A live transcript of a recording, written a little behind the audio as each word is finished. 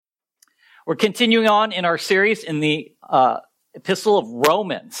We're continuing on in our series in the Epistle of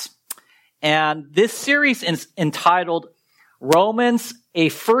Romans. And this series is entitled Romans, a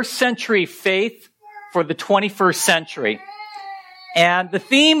First Century Faith for the 21st Century. And the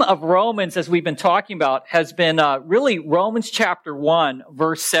theme of Romans, as we've been talking about, has been really Romans chapter 1,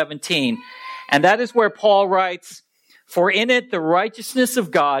 verse 17. And that is where Paul writes, "For in it the righteousness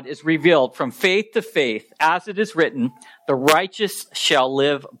of God is revealed from faith to faith, as it is written, the righteous shall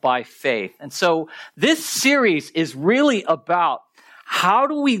live by faith." And so this series is really about how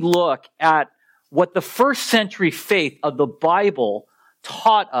do we look at what the first century faith of the Bible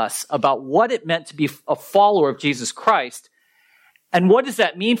taught us about what it meant to be a follower of Jesus Christ, and what does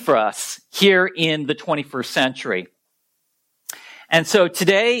that mean for us here in the 21st century. And so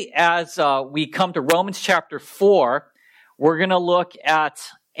today, as we come to Romans chapter 4, we're going to look at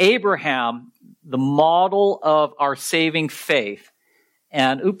Abraham, the model of our saving faith.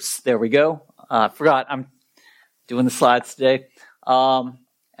 And there we go. Forgot, I'm doing the slides today.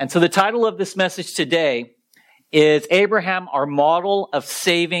 And so the title of this message today is Abraham, our model of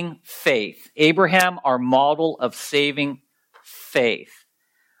saving faith. Abraham, our model of saving faith.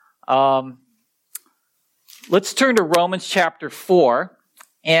 Let's turn to Romans chapter 4.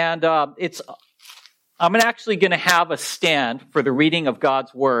 And I'm actually going to have a stand for the reading of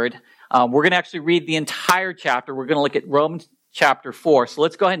God's Word. We're going to actually read the entire chapter. We're going to look at Romans chapter 4. So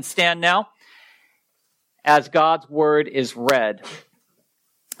let's go ahead and stand now as God's Word is read.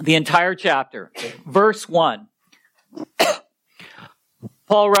 The entire chapter. Verse 1.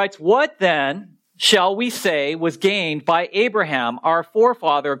 Paul writes, "What then shall we say was gained by Abraham, our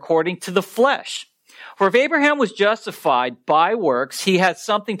forefather, according to the flesh? For if Abraham was justified by works, he has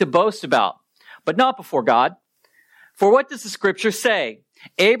something to boast about, but not before God. For what does the scripture say?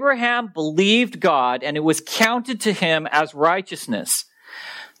 Abraham believed God, and it was counted to him as righteousness.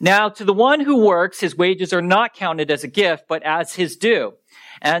 Now, to the one who works, his wages are not counted as a gift, but as his due.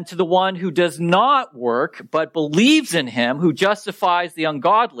 And to the one who does not work, but believes in him who justifies the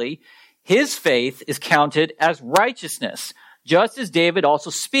ungodly, his faith is counted as righteousness. Just as David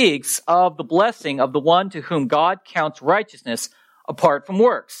also speaks of the blessing of the one to whom God counts righteousness apart from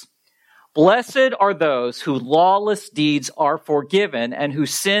works. Blessed are those whose lawless deeds are forgiven and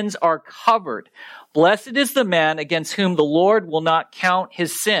whose sins are covered. Blessed is the man against whom the Lord will not count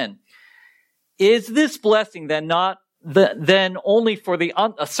his sin. Is this blessing then only for the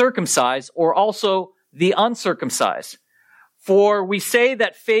circumcised or also the uncircumcised? For we say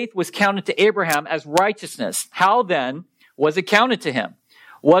that faith was counted to Abraham as righteousness. How then was it counted to him?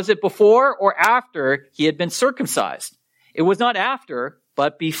 Was it before or after he had been circumcised? It was not after,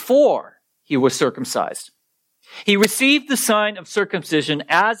 but before he was circumcised. He received the sign of circumcision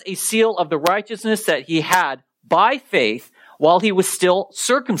as a seal of the righteousness that he had by faith while he was still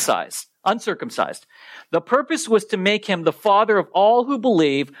uncircumcised. The purpose was to make him the father of all who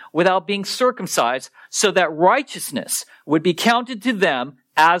believe without being circumcised, so that righteousness would be counted to them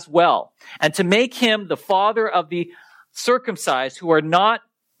as well, and to make him the father of the circumcised who are not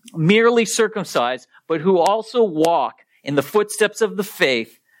merely circumcised, but who also walk in the footsteps of the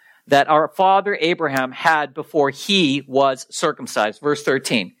faith that our father Abraham had before he was circumcised." Verse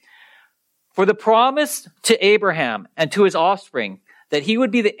 13. "For the promise to Abraham and to his offspring that he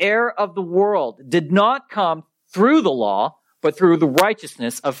would be the heir of the world did not come through the law, but through the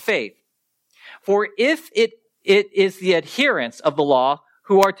righteousness of faith. For if it is the adherents of the law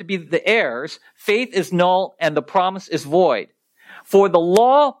who are to be the heirs, faith is null and the promise is void. For the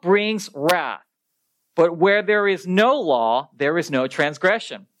law brings wrath, but where there is no law, there is no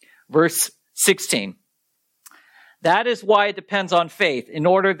transgression." Verse 16. "That is why it depends on faith, in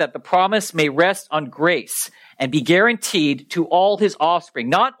order that the promise may rest on grace and be guaranteed to all his offspring,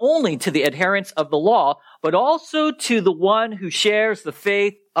 not only to the adherents of the law, but also to the one who shares the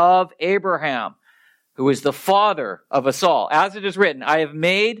faith of Abraham, who is the father of us all. As it is written, I have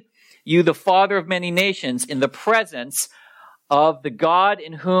made you the father of many nations in the presence of the God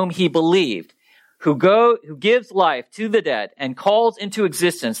in whom he believed, who gives life to the dead and calls into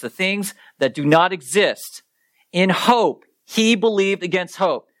existence the things that do not exist. In hope, he believed against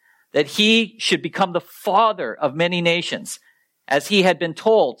hope, that he should become the father of many nations. As he had been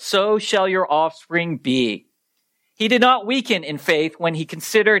told, so shall your offspring be. He did not weaken in faith when he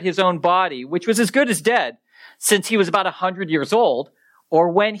considered his own body, which was as good as dead, since he was about 100 years old, or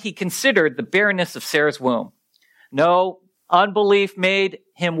when he considered the barrenness of Sarah's womb. No, unbelief made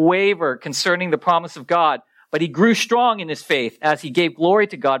him waver concerning the promise of God, but he grew strong in his faith as he gave glory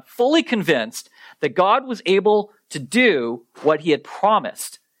to God, fully convinced that God was able to do what he had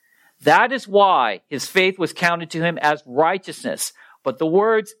promised. That is why his faith was counted to him as righteousness. But the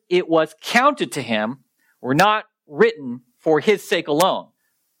words, "it was counted to him," were not written for his sake alone,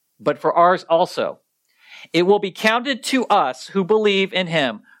 but for ours also. "It will be counted to us who believe in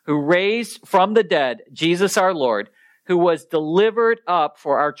him, who raised from the dead Jesus our Lord, who was delivered up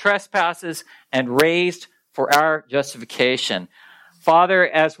for our trespasses and raised for our justification." Father,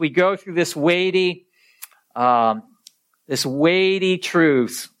 as we go through this weighty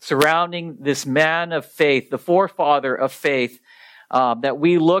truths surrounding this man of faith, the forefather of faith, that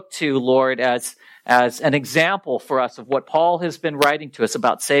we look to, Lord, as an example for us of what Paul has been writing to us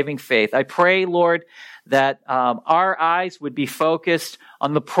about saving faith. I pray, Lord, that our eyes would be focused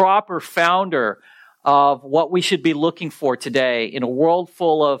on the proper founder of what we should be looking for today in a world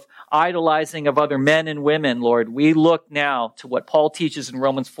full of idolizing of other men and women, Lord. We look now to what Paul teaches in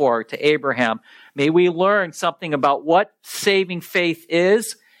Romans 4, to Abraham. May we learn something about what saving faith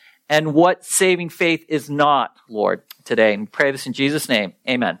is and what saving faith is not, Lord, today. And we pray this in Jesus' name.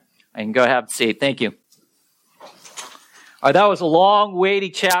 Amen. I can go have a seat. Thank you. All right, that was a long,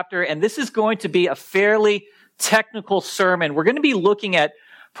 weighty chapter, and this is going to be a fairly technical sermon. We're going to be looking at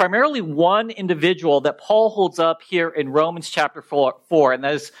primarily one individual that Paul holds up here in Romans chapter 4, and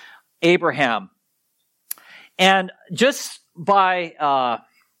that is Abraham. And just by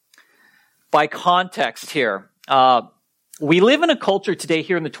context here, we live in a culture today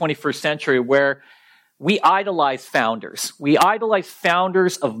here in the 21st century where we idolize founders. We idolize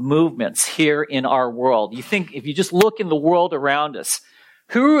founders of movements here in our world. You think, if you just look in the world around us,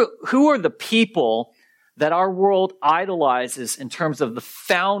 who are the people that our world idolizes in terms of the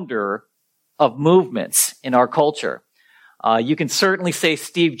founder of movements in our culture? You can certainly say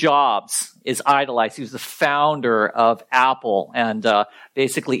Steve Jobs is idolized. He was the founder of Apple and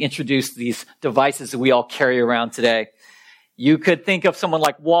basically introduced these devices that we all carry around today. You could think of someone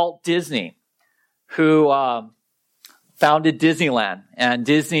like Walt Disney, who founded Disneyland. And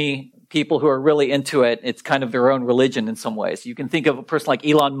Disney, people who are really into it, it's kind of their own religion in some ways. You can think of a person like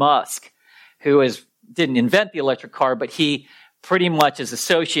Elon Musk, who didn't invent the electric car, but he pretty much is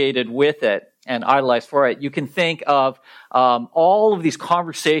associated with it and idolized for it. You can think of all of these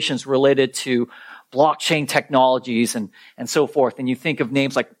conversations related to blockchain technologies and so forth. And you think of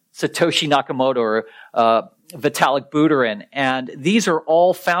names like Satoshi Nakamoto or Vitalik Buterin. And these are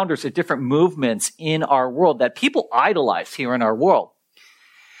all founders of different movements in our world that people idolize here in our world.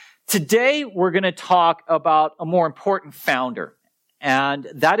 Today, we're going to talk about a more important founder, and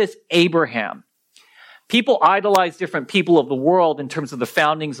that is Abraham. People idolize different people of the world in terms of the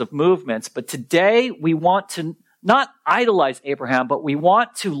foundings of movements, but today we want to not idolize Abraham, but we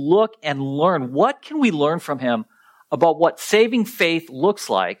want to look and learn. What can we learn from him about what saving faith looks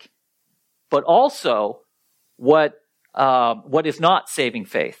like, but also what is not saving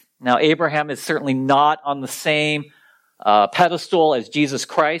faith? Now, Abraham is certainly not on the same pedestal as Jesus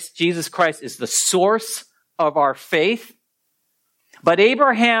Christ. Jesus Christ is the source of our faith. But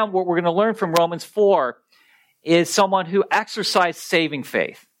Abraham, what we're going to learn from Romans 4, is someone who exercised saving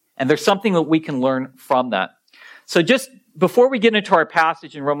faith. And there's something that we can learn from that. So just before we get into our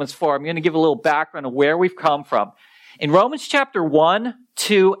passage in Romans 4, I'm going to give a little background of where we've come from. In Romans chapter 1,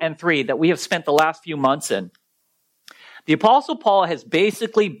 2, and 3 that we have spent the last few months in, the Apostle Paul has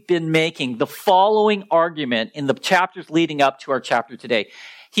basically been making the following argument in the chapters leading up to our chapter today.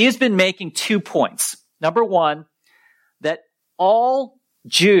 He has been making 2 points. Number one, that all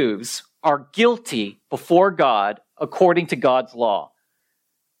Jews are guilty before God according to God's law.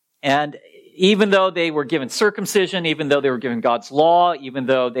 And even though they were given circumcision, even though they were given God's law, even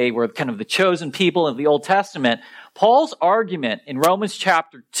though they were kind of the chosen people of the Old Testament, Paul's argument in Romans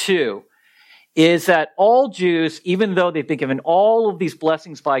chapter 2 is that all Jews, even though they've been given all of these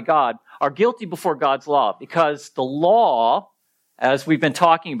blessings by God, are guilty before God's law, because the law, as we've been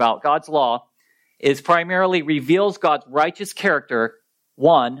talking about, God's law, is primarily reveals God's righteous character,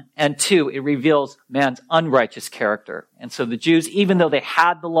 1, and 2, it reveals man's unrighteous character. And so the Jews, even though they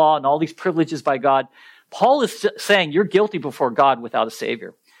had the law and all these privileges by God, Paul is saying you're guilty before God without a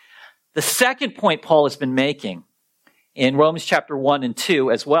Savior. The second point Paul has been making in Romans chapter 1 and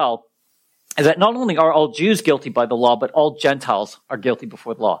 2 as well is that not only are all Jews guilty by the law, but all Gentiles are guilty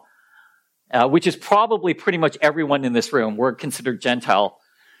before the law, which is probably pretty much everyone in this room. We're considered Gentile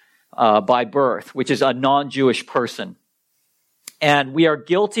by birth, which is a non-Jewish person. And we are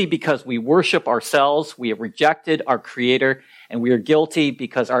guilty because we worship ourselves, we have rejected our Creator, and we are guilty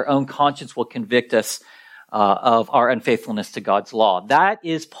because our own conscience will convict us of our unfaithfulness to God's law. That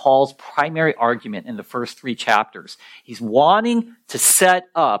is Paul's primary argument in the first 3 chapters. He's wanting to set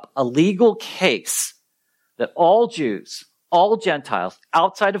up a legal case that all Jews, all Gentiles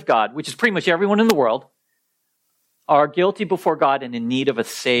outside of God, which is pretty much everyone in the world, are guilty before God and in need of a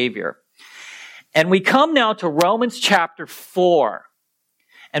Savior. And we come now to Romans chapter 4.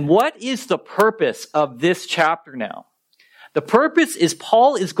 And what is the purpose of this chapter now? The purpose is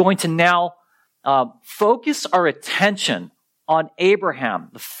Paul is going to now focus our attention on Abraham,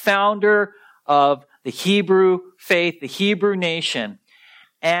 the founder of the Hebrew faith, the Hebrew nation.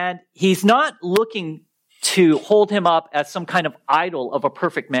 And he's not looking to hold him up as some kind of idol of a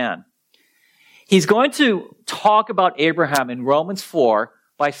perfect man. He's going to talk about Abraham in Romans 4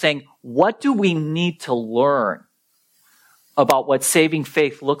 by saying, what do we need to learn about what saving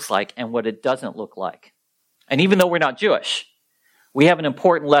faith looks like and what it doesn't look like? And even though we're not Jewish, we have an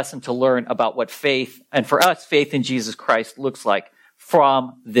important lesson to learn about what faith, and for us, faith in Jesus Christ looks like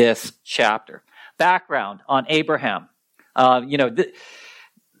from this chapter. Background on Abraham.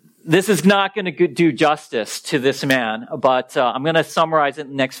 This is not going to do justice to this man, but I'm going to summarize it in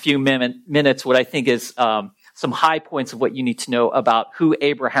the next few minutes what I think is some high points of what you need to know about who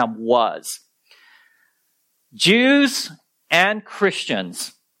Abraham was. Jews and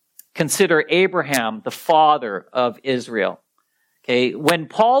Christians consider Abraham the father of Israel. Okay, when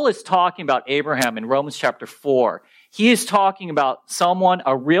Paul is talking about Abraham in Romans chapter 4, he is talking about someone,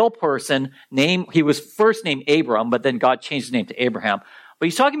 a real person, he was first named Abram, but then God changed his name to Abraham. But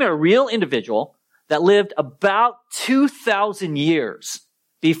he's talking about a real individual that lived about 2,000 years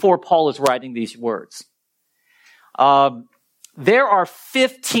before Paul is writing these words. There are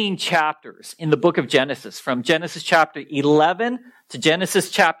 15 chapters in the book of Genesis, from Genesis chapter 11 to Genesis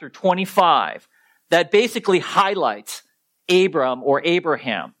chapter 25, that basically highlights Abram or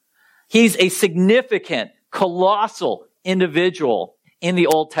Abraham. He's a significant, colossal individual in the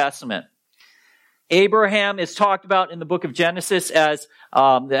Old Testament. Abraham is talked about in the book of Genesis as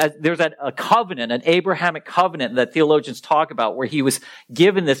there's a covenant, an Abrahamic covenant that theologians talk about, where he was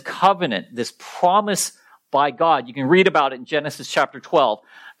given this covenant, this promise by God. You can read about it in Genesis chapter 12.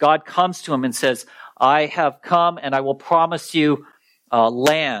 God comes to him and says, I have come and I will promise you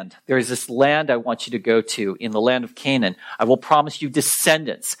land. There is this land I want you to go to in the land of Canaan. I will promise you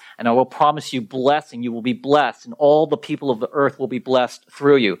descendants, and I will promise you blessing. You will be blessed, and all the people of the earth will be blessed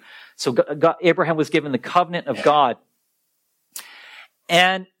through you. So Abraham was given the covenant of God.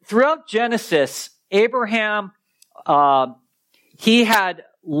 And throughout Genesis, Abraham, he had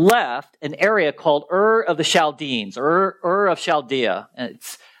left an area called Ur of the Chaldeans, Ur of Chaldea. And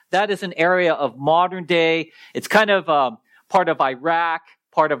that is an area of modern day. It's kind of part of Iraq,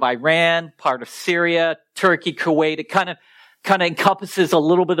 part of Iran, part of Syria, Turkey, Kuwait. It kind of encompasses a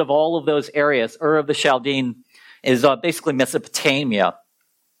little bit of all of those areas. Ur of the Chaldean is basically Mesopotamia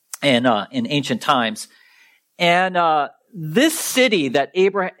in ancient times. And this city that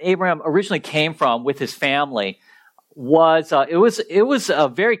Abraham originally came from with his family was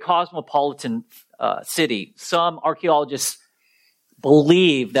a very cosmopolitan city. Some archaeologists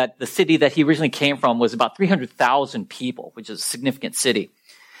believe that the city that he originally came from was about 300,000 people, which is a significant city.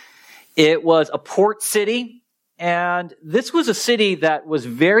 It was a port city, and this was a city that was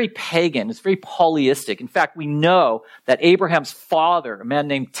very pagan. It's very polytheistic. In fact, we know that Abraham's father, a man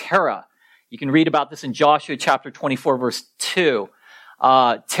named Terah, you can read about this in Joshua chapter 24, verse 2.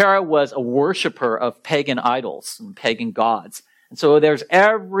 Terah was a worshiper of pagan idols and pagan gods. And so there's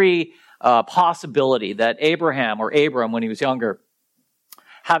every possibility that Abraham, or Abram when he was younger,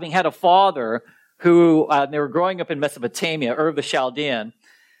 having had a father who, they were growing up in Mesopotamia, Ur of the Chaldean,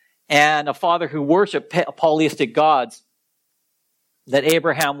 and a father who worshiped polytheistic gods, that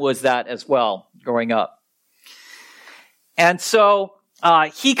Abraham was that as well, growing up. And so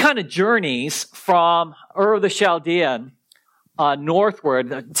he kind of journeys from Ur of the Chaldean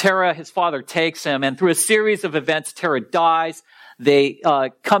northward. Terah, his father, takes him, and through a series of events, Terah dies. They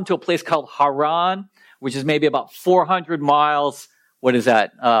come to a place called Haran, which is maybe about 400 miles. What is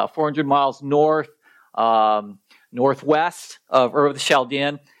that? 400 miles northwest of Ur of the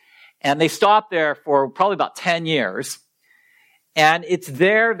Chaldean. And they stop there for probably about 10 years. And it's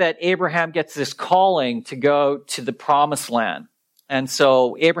there that Abraham gets this calling to go to the promised land. And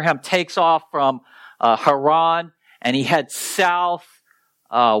so Abraham takes off from Haran, and he heads south,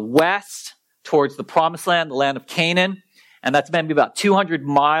 west towards the promised land, the land of Canaan. And that's maybe about 200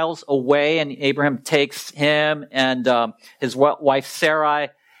 miles away. And Abraham takes him and his wife Sarai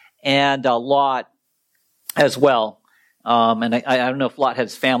and Lot as well. And I don't know if Lot had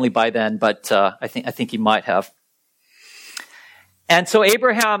his family by then, but I think he might have. And so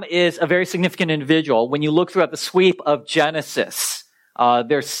Abraham is a very significant individual. When you look throughout the sweep of Genesis,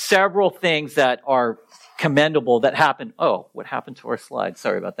 there's several things that are commendable that happen. Oh, what happened to our slide?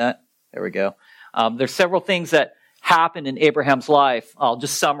 Sorry about that. There we go. There's several things that happened in Abraham's life. I'll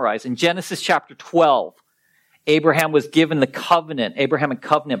just summarize. In Genesis chapter 12, Abraham was given the covenant, Abrahamic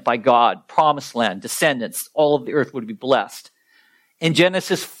covenant by God, promised land, descendants, all of the earth would be blessed. In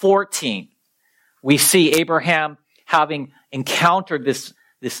Genesis 14, we see Abraham having encountered this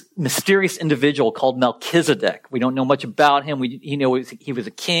mysterious individual called Melchizedek. We don't know much about him. He was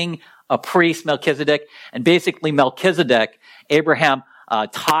a king, a priest, Melchizedek. And basically Melchizedek, Abraham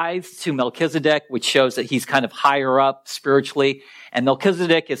tithes to Melchizedek, which shows that he's kind of higher up spiritually. And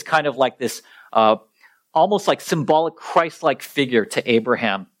Melchizedek is kind of like this almost like symbolic Christ-like figure to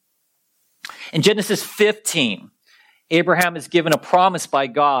Abraham. In Genesis 15, Abraham is given a promise by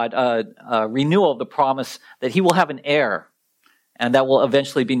God, a renewal of the promise that he will have an heir, and that will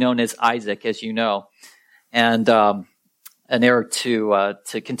eventually be known as Isaac, as you know, and an heir to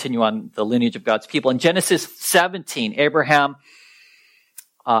continue on the lineage of God's people. In Genesis 17, Abraham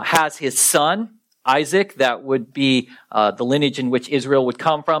has his son, Isaac, that would be the lineage in which Israel would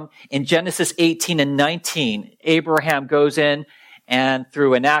come from. In Genesis 18 and 19, Abraham goes in and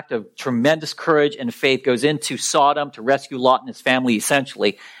through an act of tremendous courage and faith goes into Sodom to rescue Lot and his family,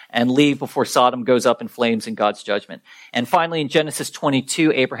 essentially, and leave before Sodom goes up in flames in God's judgment. And finally, in Genesis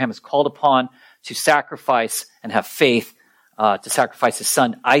 22, Abraham is called upon to sacrifice and have faith to sacrifice his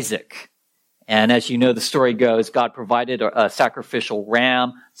son Isaac. And as you know, the story goes, God provided a sacrificial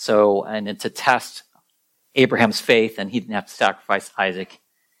ram, and to test Abraham's faith, and he didn't have to sacrifice Isaac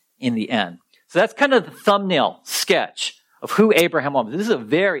in the end. So that's kind of the thumbnail sketch of who Abraham was.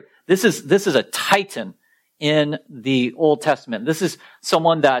 This is a titan in the Old Testament. This is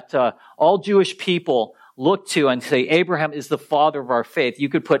someone that all Jewish people look to and say, Abraham is the father of our faith. You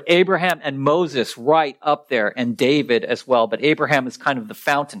could put Abraham and Moses right up there, and David as well, but Abraham is kind of the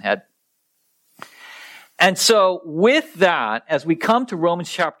fountainhead. And so with that, as we come to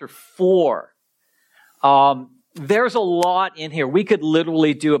Romans chapter 4, there's a lot in here. We could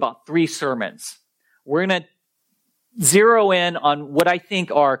literally do about 3 sermons. We're going to zero in on what I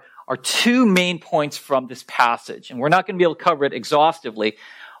think are 2 main points from this passage. And we're not going to be able to cover it exhaustively,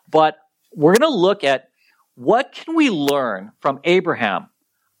 but we're going to look at what can we learn from Abraham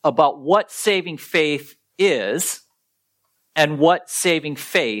about what saving faith is and what saving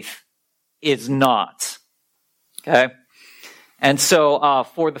faith is not. Okay? And so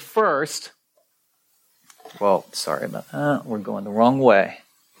for the first, sorry about that. We're going the wrong way.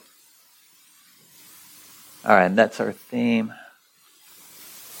 All right, and that's our theme.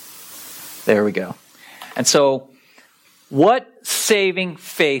 There we go. And so, what saving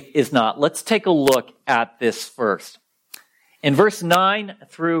faith is not? Let's take a look at this first. In verse 9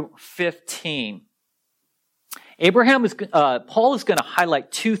 through 15, Paul is going to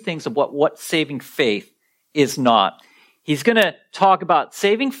highlight 2 things of what saving faith is not. He's going to talk about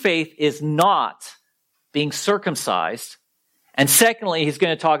saving faith is not being circumcised. And secondly, he's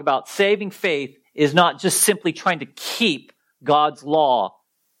going to talk about saving faith is not just simply trying to keep God's law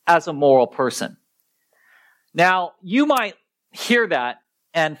as a moral person. Now, you might hear that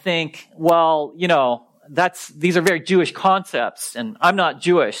and think, well, these are very Jewish concepts, and I'm not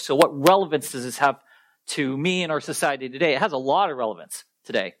Jewish, so what relevance does this have to me and our society today? It has a lot of relevance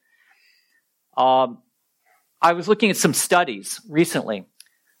today. I was looking at some studies recently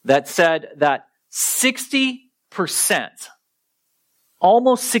that said that 60%,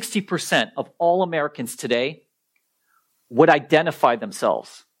 almost 60% of all Americans today would identify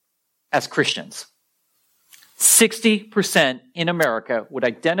themselves as Christians. 60% in America would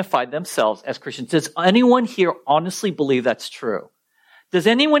identify themselves as Christians. Does anyone here honestly believe that's true? Does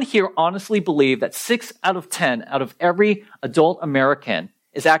anyone here honestly believe that 6 out of 10 out of every adult American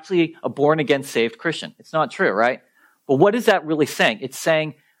is actually a born-again saved Christian? It's not true, right? But what is that really saying? It's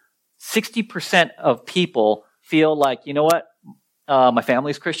saying 60% of people feel like, you know what? My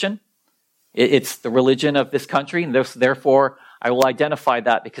family's Christian. It's the religion of this country, and therefore I will identify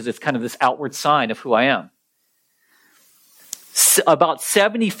that because it's kind of this outward sign of who I am. About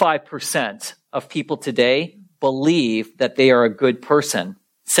 75% of people today believe that they are a good person.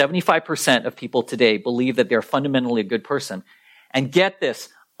 75% of people today believe that they're fundamentally a good person. And get this,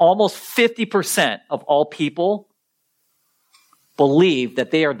 almost 50% of all people believe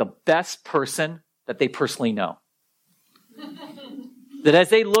that they are the best person that they personally know. That as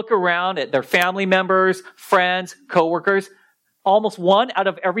they look around at their family members, friends, coworkers, almost 1 out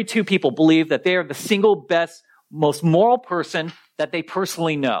of every 2 people believe that they are the single best, most moral person that they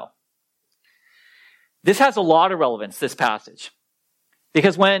personally know. This has a lot of relevance, this passage.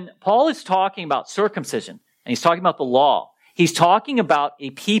 Because when Paul is talking about circumcision, and he's talking about the law, he's talking about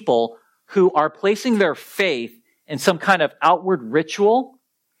a people who are placing their faith in some kind of outward ritual.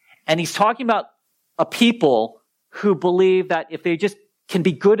 And he's talking about a people who believe that if they just can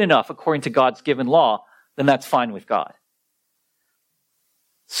be good enough according to God's given law, then that's fine with God.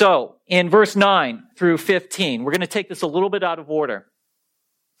 So, in verse 9 through 15, we're going to take this a little bit out of order.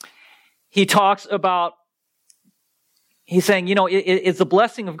 He talks about, he's saying, is the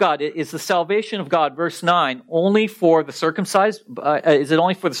blessing of God, is the salvation of God, verse 9, only for the circumcised? Is it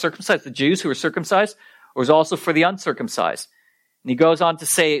only for the circumcised, the Jews who are circumcised, or is it also for the uncircumcised? And he goes on to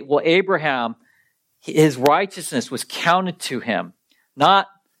say, well, Abraham, his righteousness was counted to him, not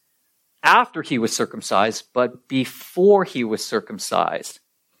after he was circumcised, but before he was circumcised.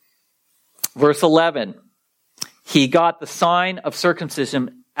 Verse 11, he got the sign of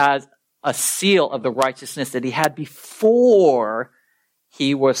circumcision as a seal of the righteousness that he had before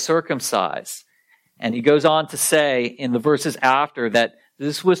he was circumcised. And he goes on to say in the verses after that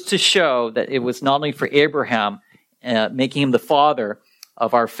this was to show that it was not only for Abraham, making him the father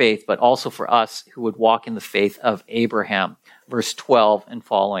of our faith, but also for us who would walk in the faith of Abraham. Verse 12 and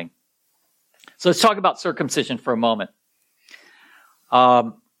following. So let's talk about circumcision for a moment.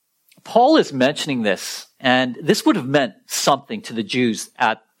 Paul is mentioning this, and this would have meant something to the Jews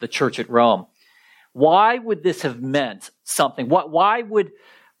at the church at Rome. Why would this have meant something? Why would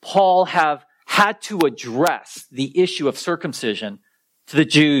Paul have had to address the issue of circumcision to the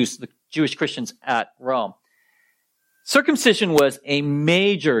Jews, the Jewish Christians at Rome? Circumcision was a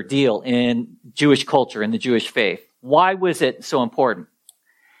major deal in Jewish culture, in the Jewish faith. Why was it so important?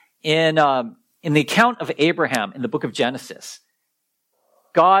 In the account of Abraham in the book of Genesis,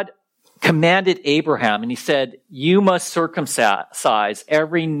 God commanded Abraham, and he said, you must circumcise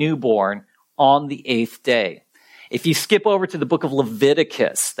every newborn on the 8th day. If you skip over to the book of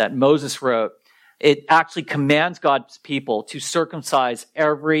Leviticus that Moses wrote, it actually commands God's people to circumcise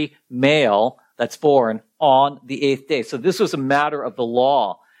every male that's born on the 8th day. So this was a matter of the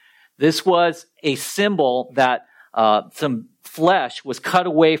law. This was a symbol that some flesh was cut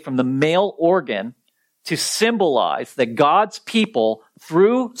away from the male organ to symbolize that God's people,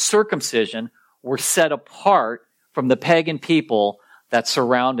 through circumcision, were set apart from the pagan people that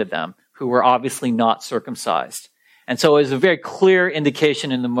surrounded them, who were obviously not circumcised. And so it was a very clear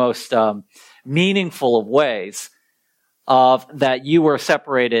indication in the most meaningful of ways of that you were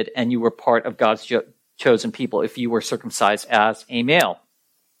separated and you were part of God's chosen people if you were circumcised as a male.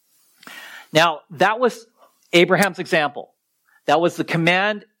 Now, that was Abraham's example. That was the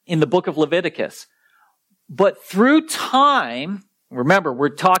command in the book of Leviticus. But through time, remember, we're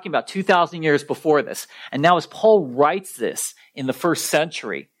talking about 2,000 years before this. And now as Paul writes this in the first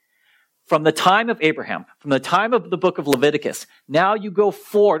century, from the time of Abraham, from the time of the book of Leviticus, now you go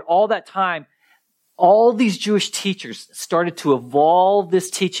forward all that time, all these Jewish teachers started to evolve this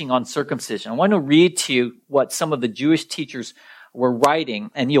teaching on circumcision. I want to read to you what some of the Jewish teachers were writing,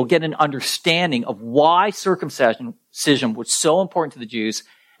 and you'll get an understanding of why circumcision was so important to the Jews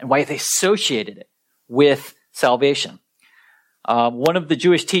and why they associated it with salvation. One of the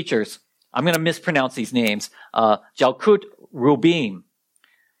Jewish teachers, I'm going to mispronounce these names, Jalkut Rubim,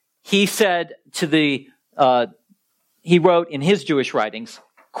 he said he wrote in his Jewish writings,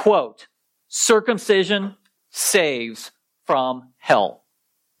 quote, circumcision saves from hell.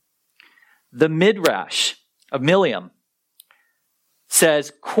 The Midrash of Miriam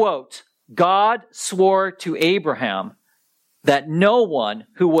says, quote, God swore to Abraham that no one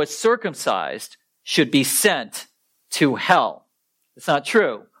who was circumcised should be sent to hell. It's not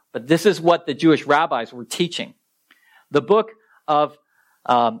true, but this is what the Jewish rabbis were teaching. The book of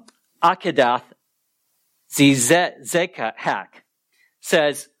Akedath Zizekah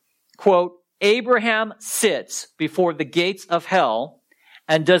says, quote, Abraham sits before the gates of hell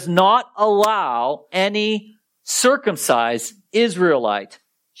and does not allow any circumcised Israelite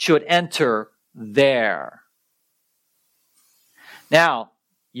should enter there. Now,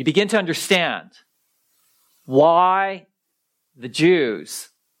 you begin to understand why the Jews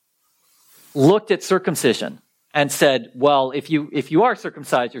looked at circumcision and said, well, if you are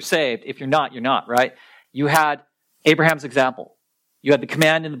circumcised, you're saved. If you're not, right? You had Abraham's example. You had the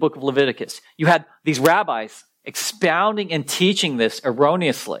command in the book of Leviticus. You had these rabbis expounding and teaching this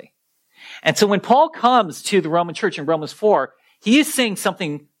erroneously. And so when Paul comes to the Roman church in Romans 4, he is saying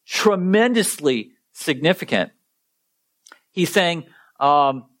something tremendously significant. He's saying,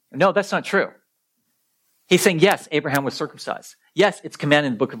 no, that's not true. He's saying, yes, Abraham was circumcised. Yes, it's commanded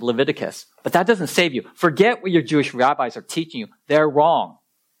in the book of Leviticus, but that doesn't save you. Forget what your Jewish rabbis are teaching you. They're wrong.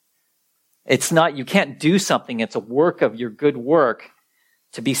 It's not, you can't do something. It's a work of your good work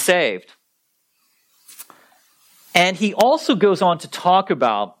to be saved. And he also goes on to talk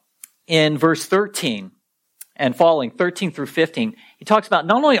about in verse 13 and following, 13 through 15, he talks about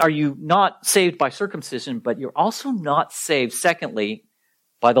not only are you not saved by circumcision, but you're also not saved, secondly,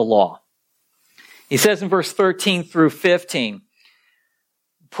 by the law. He says in verse 13 through 15,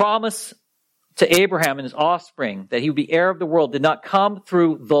 promise to Abraham and his offspring that he would be heir of the world did not come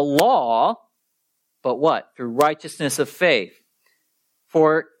through the law, but what? Through righteousness of faith.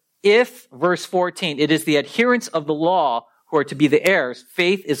 For if, verse 14, it is the adherents of the law who are to be the heirs,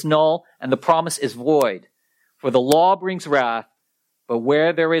 faith is null and the promise is void. For the law brings wrath, but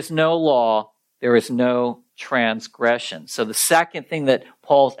where there is no law, there is no transgression. So the second thing that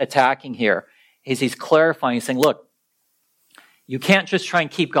Paul's attacking here is he's clarifying, he's saying, look, you can't just try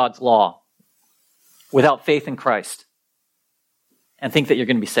and keep God's law without faith in Christ and think that you're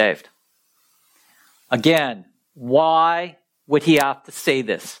going to be saved. Again, why would he have to say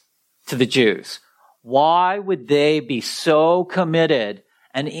this to the Jews? Why would they be so committed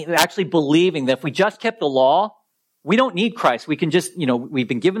and actually believing that if we just kept the law, we don't need Christ. We can just, we've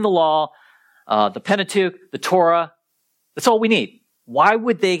been given the law, the Pentateuch, the Torah. That's all we need. Why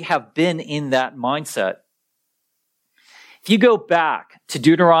would they have been in that mindset? If you go back to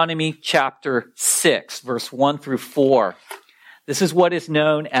Deuteronomy chapter 6, verse 1 through 4, this is what is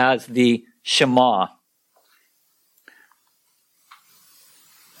known as the Shema.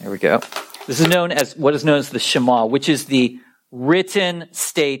 There we go. This is known as what is known as the Shema, which is the written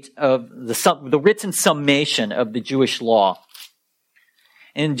state of the written summation of the Jewish law.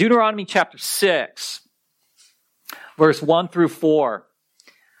 In Deuteronomy chapter 6, verse 1 through 4,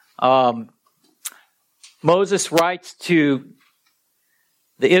 Moses writes to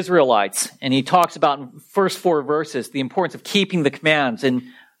the Israelites, and he talks about in the first 4 verses the importance of keeping the commands.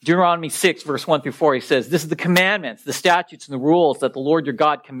 In Deuteronomy 6, verse 1 through 4, he says, "This is the commandments, the statutes, and the rules that the Lord your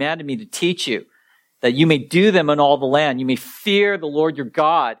God commanded me to teach you, that you may do them in all the land. You may fear the Lord your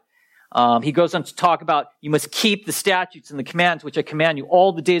God." He goes on to talk about you must keep the statutes and the commands which I command you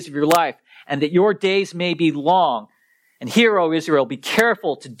all the days of your life, and that your days may be long. And hear, O Israel, be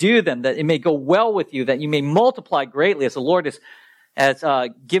careful to do them, that it may go well with you, that you may multiply greatly, as the Lord has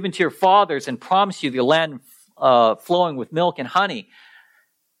given to your fathers and promised you the land flowing with milk and honey.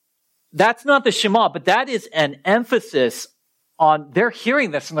 That's not the Shema, but that is an emphasis on they're hearing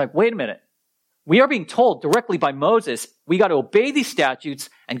this and like, wait a minute. We are being told directly by Moses, we got to obey these statutes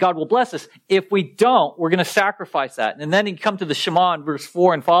and God will bless us. If we don't, we're going to sacrifice that. And then you come to the Shema in verse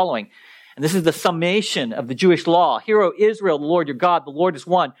 4 and following. And this is the summation of the Jewish law. Hear, O Israel, the Lord your God, the Lord is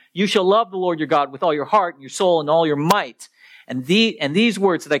one. You shall love the Lord your God with all your heart and your soul and all your might. And these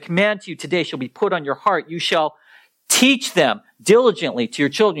words that I command to you today shall be put on your heart. You shall teach them diligently to your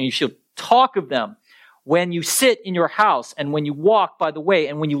children. You shall talk of them when you sit in your house and when you walk by the way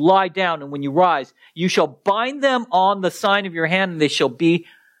and when you lie down and when you rise. You shall bind them on the sign of your hand, and they shall be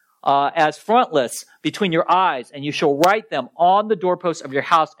as frontlets between your eyes, and you shall write them on the doorposts of your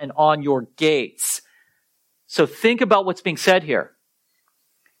house and on your gates. So think about what's being said here.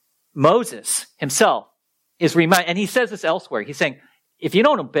 Moses himself is reminded, and he says this elsewhere. He's saying, if you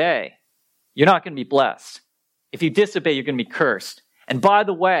don't obey, you're not going to be blessed. If you disobey, you're going to be cursed. And by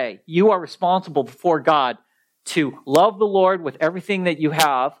the way, you are responsible before God to love the Lord with everything that you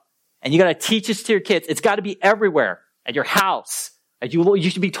have, and you got to teach this to your kids. It's got to be everywhere, at your house. You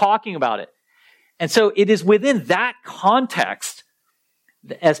should be talking about it. And so it is within that context,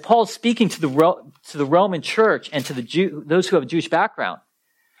 as Paul's speaking to the Roman church and to those who have a Jewish background,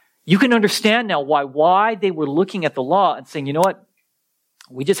 you can understand now why they were looking at the law and saying, you know what?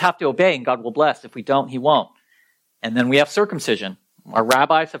 We just have to obey and God will bless. If we don't, he won't. And then we have circumcision. Our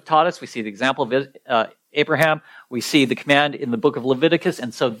rabbis have taught us. We see the example of Abraham. We see the command in the book of Leviticus.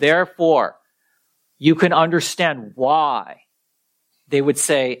 And so therefore, you can understand why they would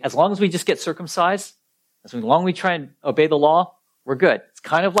say, as long as we just get circumcised, as long as we try and obey the law, we're good. It's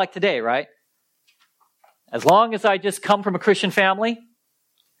kind of like today, right? As long as I just come from a Christian family,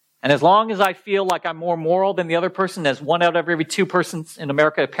 and as long as I feel like I'm more moral than the other person, as 1 out of every 2 persons in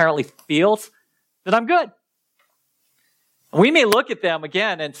America apparently feels, then I'm good. And we may look at them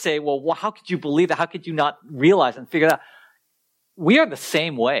again and say, well, how could you believe that? How could you not realize and figure it out? We are the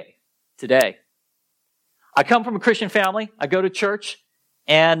same way today. I come from a Christian family. I go to church,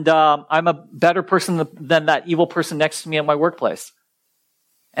 and I'm a better person than that evil person next to me at my workplace.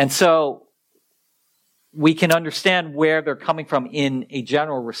 And so we can understand where they're coming from in a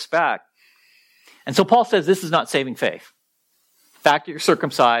general respect. And so Paul says this is not saving faith. The fact that you're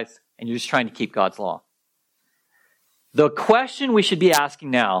circumcised and you're just trying to keep God's law. The question we should be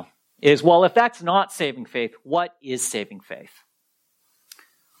asking now is, well, if that's not saving faith, what is saving faith?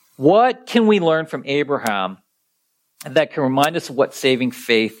 What can we learn from Abraham that can remind us of what saving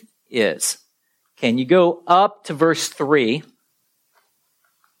faith is? Can you go up to verse 3?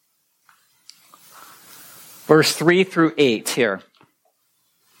 Verse 3 through 8 here.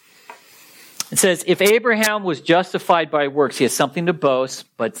 It says, if Abraham was justified by works, he has something to boast,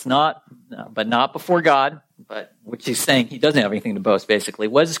 but not before God, which he's saying he doesn't have anything to boast, basically.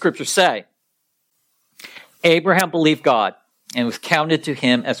 What does the scripture say? Abraham believed God and was counted to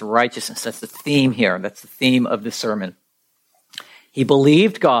him as righteousness. That's the theme here. That's the theme of the sermon. He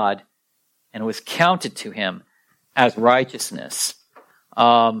believed God and was counted to him as righteousness.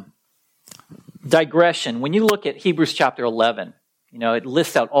 Digression. When you look at Hebrews chapter 11, it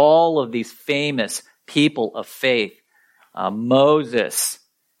lists out all of these famous people of faith, Moses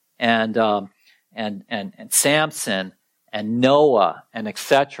and Samson and Noah and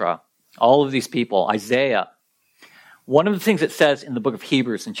etc. All of these people, Isaiah. One of the things it says in the book of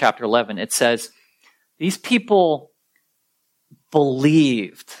Hebrews in chapter 11, it says these people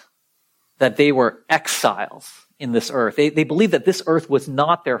believed that they were exiles in this earth. They believed that this earth was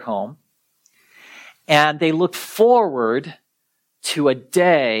not their home, and they looked forward to a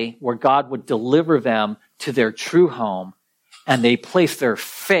day where God would deliver them to their true home, and they placed their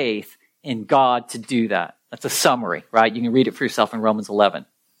faith in God to do that. That's a summary, right? You can read it for yourself in Romans 11.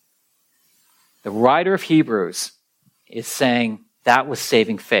 The writer of Hebrews is saying that was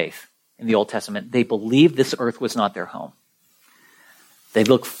saving faith in the Old Testament. They believed this earth was not their home. They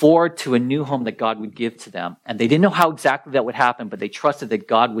looked forward to a new home that God would give to them, and they didn't know how exactly that would happen, but they trusted that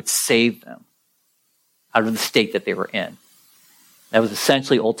God would save them out of the state that they were in. That was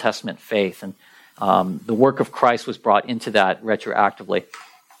essentially Old Testament faith, and the work of Christ was brought into that retroactively.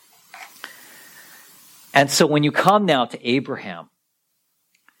 And so when you come now to Abraham,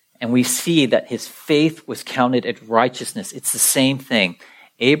 and we see that his faith was counted as righteousness, it's the same thing.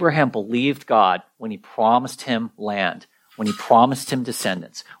 Abraham believed God when he promised him land, when he promised him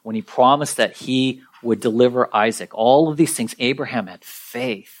descendants, when he promised that he would deliver Isaac. All of these things, Abraham had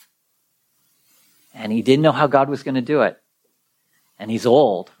faith. And he didn't know how God was going to do it. And he's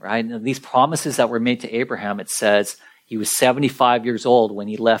old, right? And these promises that were made to Abraham, it says he was 75 years old when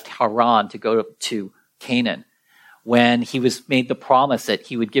he left Haran to go to Canaan. When he was made the promise that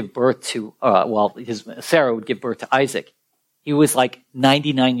he would give birth to, Sarah would give birth to Isaac. He was like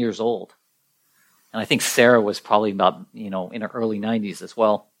 99 years old. And I think Sarah was probably about, in her early 90s as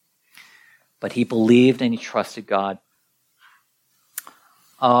well. But he believed and he trusted God.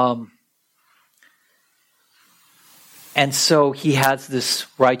 And so he has this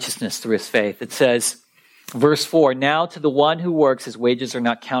righteousness through his faith. It says, verse 4, now to the one who works, his wages are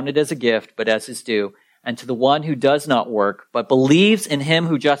not counted as a gift, but as his due. And to the one who does not work, but believes in him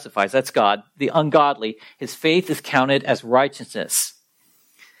who justifies, that's God, the ungodly, his faith is counted as righteousness.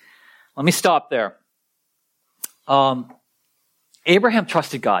 Let me stop there. Abraham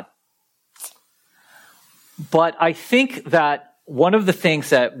trusted God. But I think that one of the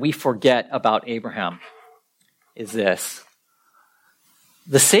things that we forget about Abraham is this.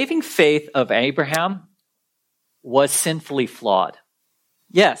 The saving faith of Abraham was sinfully flawed.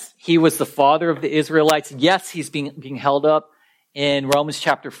 Yes, he was the father of the Israelites. Yes, he's being held up in Romans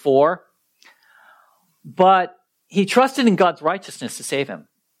chapter 4. But he trusted in God's righteousness to save him.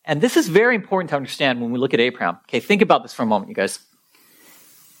 And this is very important to understand when we look at Abraham. Okay, think about this for a moment, you guys.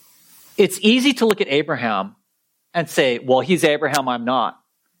 It's easy to look at Abraham and say, well, he's Abraham, I'm not.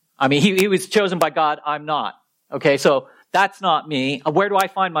 I mean, he was chosen by God, I'm not. Okay, so that's not me. Where do I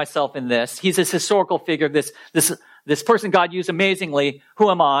find myself in this? He's this historical figure, this person God used amazingly. Who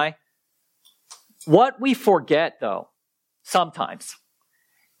am I? What we forget, though, sometimes,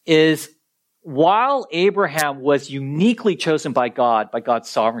 is while Abraham was uniquely chosen by God's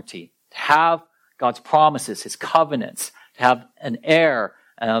sovereignty, to have God's promises, his covenants, to have an heir,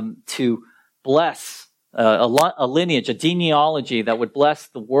 to bless a lineage, a genealogy that would bless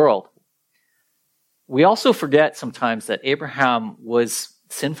the world, we also forget sometimes that Abraham was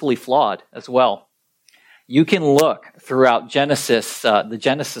sinfully flawed as well. You can look throughout Genesis, the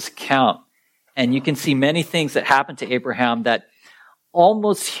Genesis account, and you can see many things that happened to Abraham that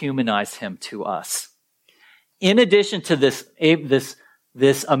almost humanized him to us. In addition to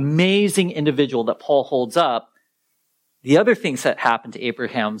this amazing individual that Paul holds up, the other things that happened to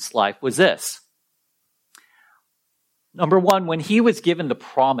Abraham's life was this. Number one, when he was given the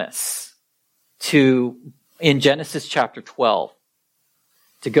promise in Genesis chapter 12,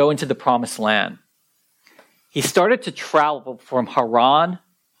 to go into the promised land, he started to travel from Haran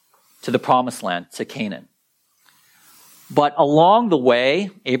to the promised land, to Canaan. But along the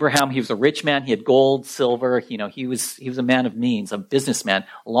way, Abraham, he was a rich man. He had gold, silver. He was a man of means, a businessman.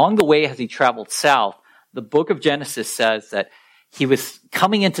 Along the way, as he traveled south, the book of Genesis says that he was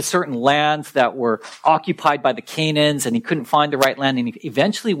coming into certain lands that were occupied by the Canaans, and he couldn't find the right land, and he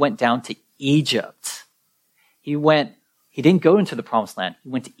eventually went down to Egypt. He didn't go into the promised land. He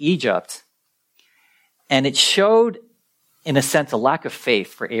went to Egypt, And it showed, in a sense, a lack of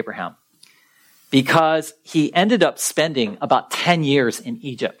faith for Abraham, because he ended up spending about 10 years in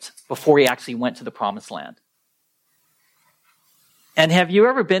Egypt before he actually went to the promised land. And have you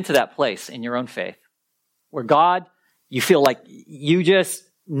ever been to that place in your own faith where God, you feel like you just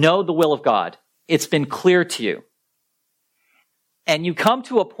know the will of God? It's been clear to you. And you come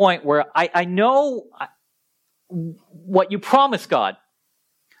to a point where I know what you promised God,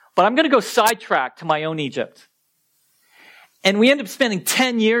 but I'm going to go sidetrack to my own Egypt. And we end up spending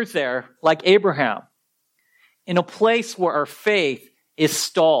 10 years there, like Abraham, in a place where our faith is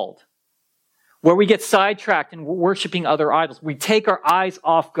stalled, where we get sidetracked and we're worshiping other idols. We take our eyes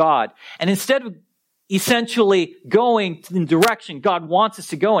off God. And instead of essentially going in the direction God wants us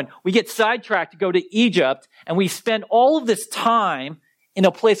to go in, we get sidetracked to go to Egypt, and we spend all of this time in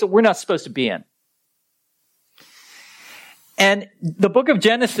a place that we're not supposed to be in. And the book of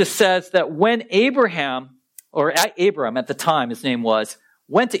Genesis says that when Abraham, or Abram at the time, his name was,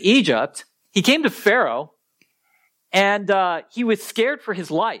 went to Egypt, he came to Pharaoh, and he was scared for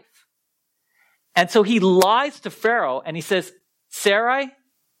his life. And so he lies to Pharaoh, and he says, Sarai,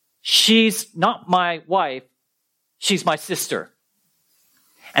 she's not my wife, she's my sister.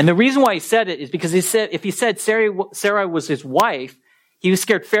 And the reason why he said it is because he said, if he said Sarai was his wife, he was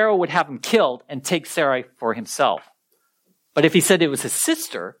scared Pharaoh would have him killed and take Sarai for himself. But if he said it was his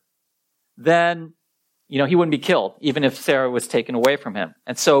sister, then, he wouldn't be killed, even if Sarah was taken away from him.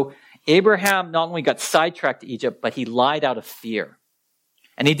 And so Abraham not only got sidetracked to Egypt, but he lied out of fear.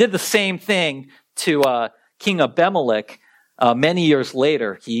 And he did the same thing to King Abimelech many years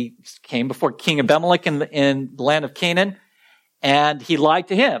later. He came before King Abimelech in the land of Canaan, and he lied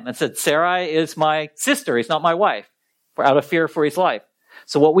to him and said, Sarai is my sister, he's not my wife, out of fear for his life.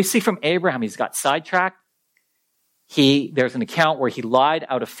 So what we see from Abraham, he's got sidetracked. There's an account where he lied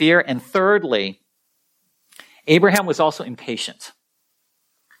out of fear. And thirdly, Abraham was also impatient.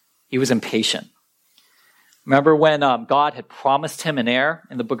 He was impatient. Remember when God had promised him an heir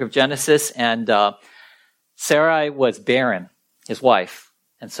in the book of Genesis, and Sarai was barren, his wife.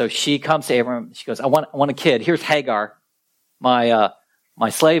 And so she comes to Abraham. She goes, I want a kid. Here's Hagar, my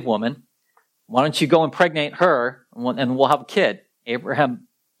slave woman. Why don't you go impregnate her, and we'll have a kid. Abraham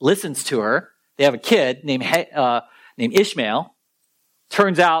listens to her. They have a kid named Ishmael.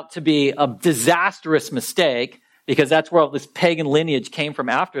 Turns out to be a disastrous mistake, because that's where all this pagan lineage came from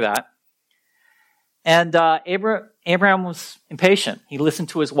after that. And Abraham was impatient. He listened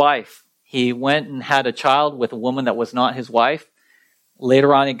to his wife. He went and had a child with a woman that was not his wife.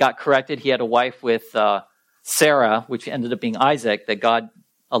 Later on, it got corrected. He had a wife with Sarah, which ended up being Isaac, that God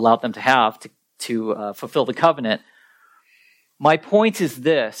allowed them to have to fulfill the covenant. My point is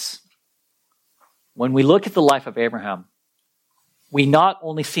this. When we look at the life of Abraham, we not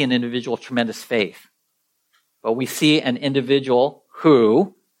only see an individual of tremendous faith, but we see an individual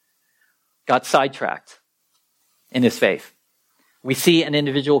who got sidetracked in his faith. We see an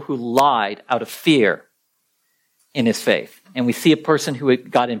individual who lied out of fear in his faith. And we see a person who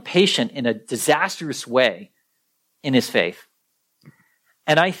got impatient in a disastrous way in his faith.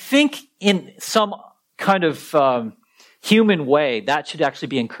 And I think in some kind of human way, that should actually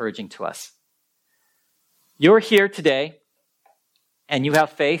be encouraging to us. You're here today, and you have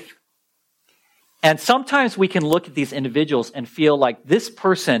faith. And sometimes we can look at these individuals and feel like this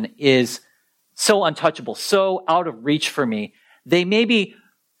person is so untouchable, so out of reach for me. They maybe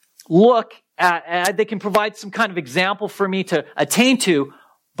look at, they can provide some kind of example for me to attain to,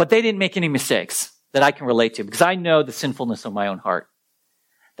 but they didn't make any mistakes that I can relate to, because I know the sinfulness of my own heart.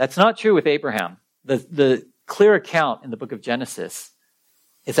 That's not true with Abraham. The clear account in the book of Genesis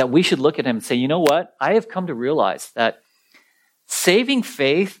is that we should look at him and say, you know what? I have come to realize that saving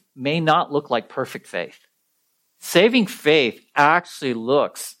faith may not look like perfect faith. Saving faith actually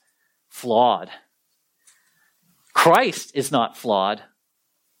looks flawed. Christ is not flawed,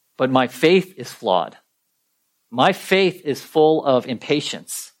 but my faith is flawed. My faith is full of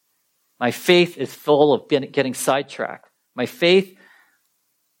impatience. My faith is full of getting sidetracked. My faith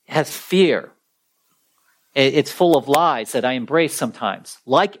has fear. It's full of lies that I embrace sometimes,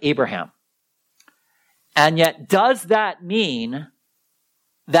 like Abraham. And yet, does that mean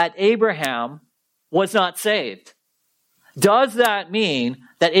that Abraham was not saved? Does that mean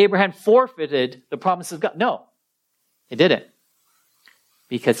that Abraham forfeited the promise of God? No, he didn't.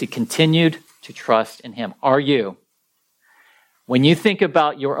 Because he continued to trust in him. Are you? When you think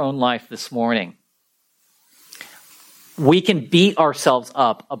about your own life this morning, we can beat ourselves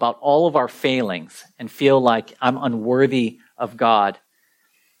up about all of our failings and feel like I'm unworthy of God.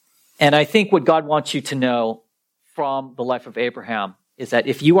 And I think what God wants you to know from the life of Abraham is that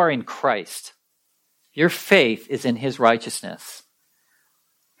if you are in Christ, Your faith is in his righteousness.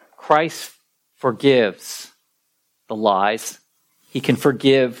 Christ forgives the lies. He can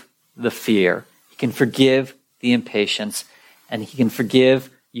forgive the fear. He can forgive the impatience. And he can forgive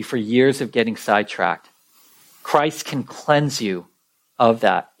you for years of getting sidetracked. Christ can cleanse you of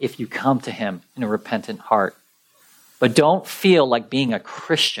that if you come to him in a repentant heart. But don't feel like being a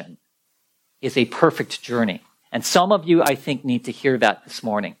Christian is a perfect journey. And some of you, I think, need to hear that this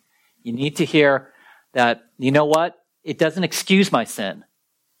morning. You need to hear that, you know what? It doesn't excuse my sin,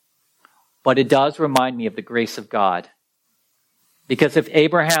 but it does remind me of the grace of God. Because if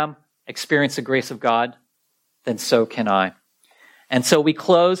Abraham experienced the grace of God, then so can I. And so we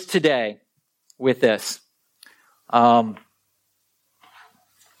close today with this.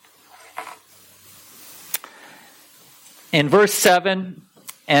 In verse 7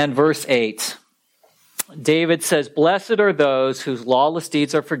 and verse 8, David says, "Blessed are those whose lawless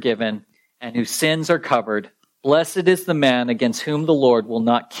deeds are forgiven and whose sins are covered. Blessed is the man against whom the Lord will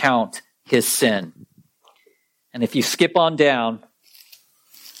not count his sin." And if you skip on down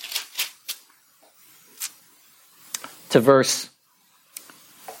to verse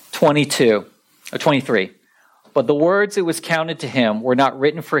 22 or 23, "But the words it was counted to him were not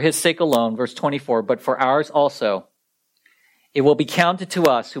written for his sake alone," verse 24, "but for ours also. It will be counted to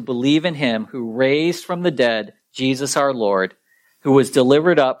us who believe in him who raised from the dead Jesus our Lord, who was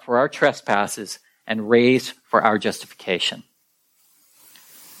delivered up for our trespasses and raised for our justification."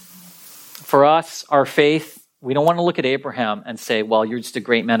 For us, our faith, we don't want to look at Abraham and say, well, you're just a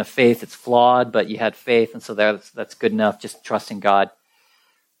great man of faith. It's flawed, but you had faith, and so that's good enough, just trusting God.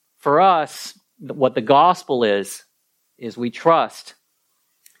 For us, what the gospel is we trust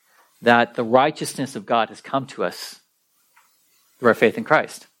that the righteousness of God has come to us through our faith in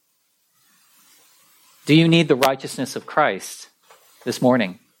Christ. Do you need the righteousness of Christ this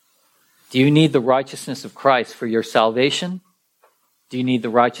morning? Do you need the righteousness of Christ for your salvation? Do you need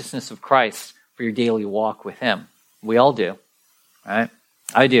the righteousness of Christ for your daily walk with him? We all do, right?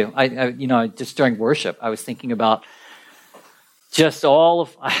 I do. I just during worship, I was thinking about just all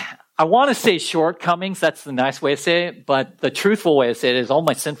of, I want to say shortcomings. That's the nice way to say it, but the truthful way to say it is all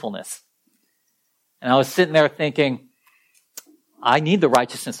my sinfulness. And I was sitting there thinking, I need the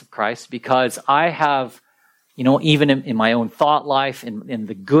righteousness of Christ because I have, even in my own thought life, in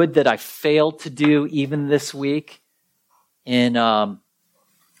the good that I failed to do even this week, I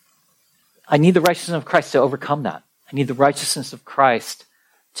need the righteousness of Christ to overcome that. I need the righteousness of Christ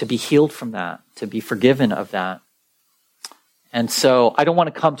to be healed from that, to be forgiven of that. And so I don't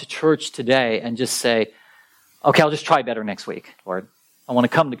want to come to church today and just say, okay, I'll just try better next week, Lord. I want to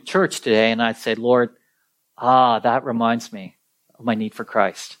come to church today and I say, Lord, that reminds me of my need for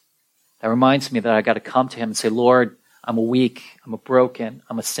Christ. That reminds me that I got to come to him and say, Lord, I'm a weak, I'm a broken,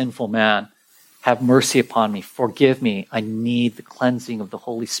 I'm a sinful man. Have mercy upon me. Forgive me. I need the cleansing of the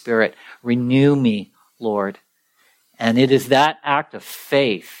Holy Spirit. Renew me, Lord. And it is that act of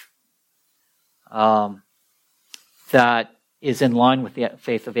faith that is in line with the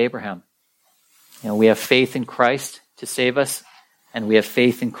faith of Abraham. We have faith in Christ to save us, and we have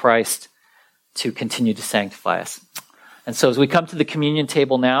faith in Christ to continue to sanctify us. And so as we come to the communion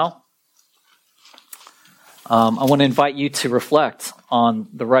table now, I want to invite you to reflect on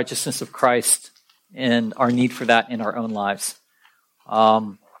the righteousness of Christ and our need for that in our own lives.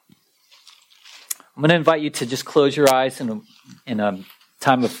 I'm going to invite you to just close your eyes in a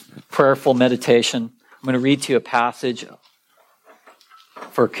time of prayerful meditation. I'm going to read to you a passage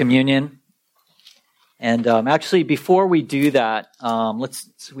for communion. And actually, before we do that,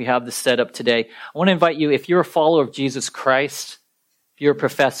 we have this set up today. I want to invite you, if you're a follower of Jesus Christ, if you're a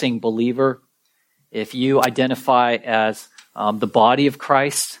professing believer, if you identify as the body of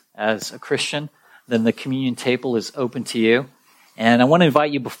Christ, as a Christian, then the communion table is open to you. And I want to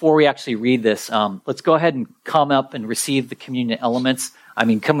invite you, before we actually read this, let's go ahead and come up and receive the communion elements.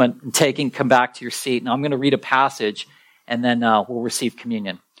 Come back to your seat. And I'm going to read a passage, and then we'll receive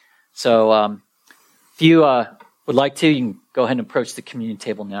communion. So if you would like to, you can go ahead and approach the communion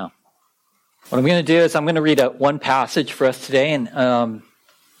table now. What I'm going to do is I'm going to read one passage for us today. And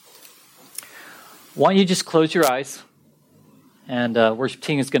why don't you just close your eyes, and worship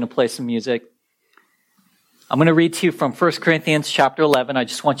team is going to play some music. I'm going to read to you from 1 Corinthians chapter 11. I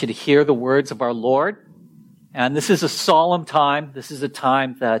just want you to hear the words of our Lord. And this is a solemn time. This is a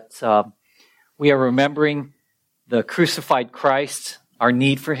time that we are remembering the crucified Christ, our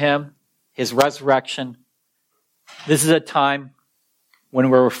need for him, his resurrection. This is a time when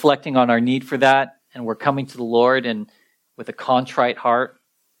we're reflecting on our need for that, and we're coming to the Lord and with a contrite heart.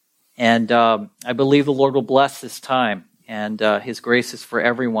 And I believe the Lord will bless this time, and his grace is for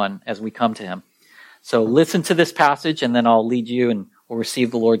everyone as we come to him. So listen to this passage, and then I'll lead you, and we'll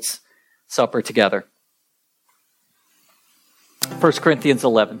receive the Lord's Supper together. 1 Corinthians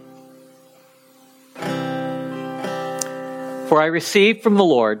 11. For I received from the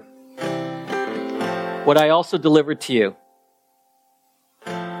Lord what I also delivered to you,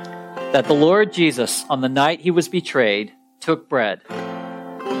 that the Lord Jesus, on the night he was betrayed, took bread.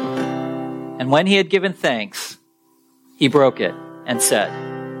 And when he had given thanks, he broke it and said,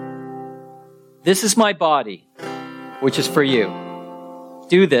 "This is my body, which is for you.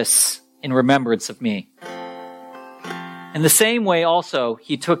 Do this in remembrance of me." In the same way also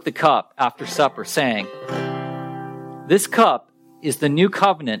he took the cup after supper, saying, "This cup is the new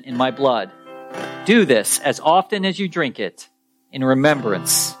covenant in my blood. Do this as often as you drink it in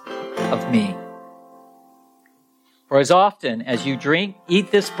remembrance of me. For as often as you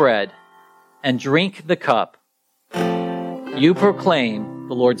eat this bread and drink the cup, you proclaim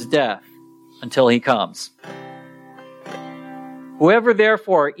the Lord's death until he comes. Whoever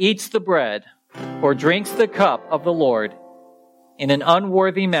therefore eats the bread or drinks the cup of the Lord in an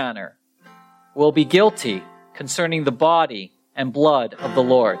unworthy manner will be guilty concerning the body and blood of the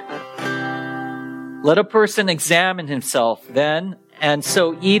Lord. Let a person examine himself then, and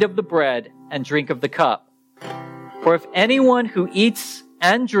so eat of the bread and drink of the cup. For if anyone who eats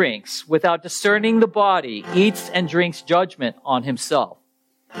and drinks without discerning the body eats and drinks judgment on himself.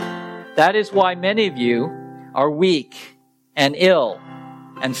 That is why many of you are weak and ill,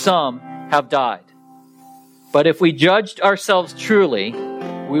 and some have died. But if we judged ourselves truly,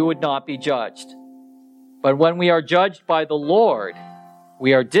 we would not be judged. But when we are judged by the Lord,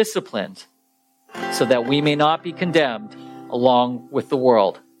 we are disciplined, so that we may not be condemned along with the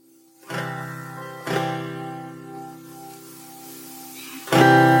world.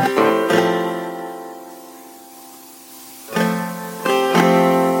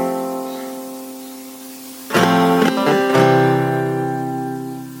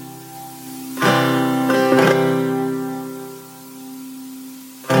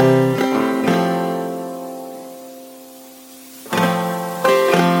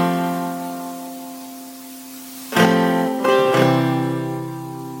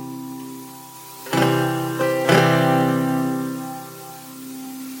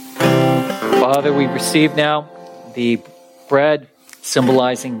 Father, we receive now the bread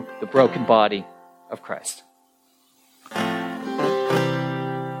symbolizing the broken body of Christ.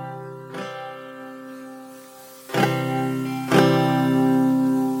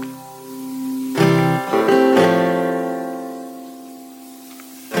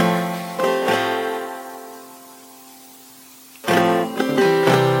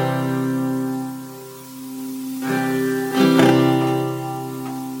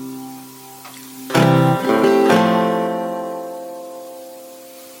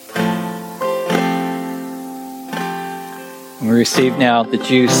 We receive now the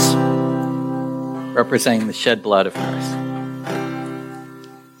juice representing the shed blood of Christ.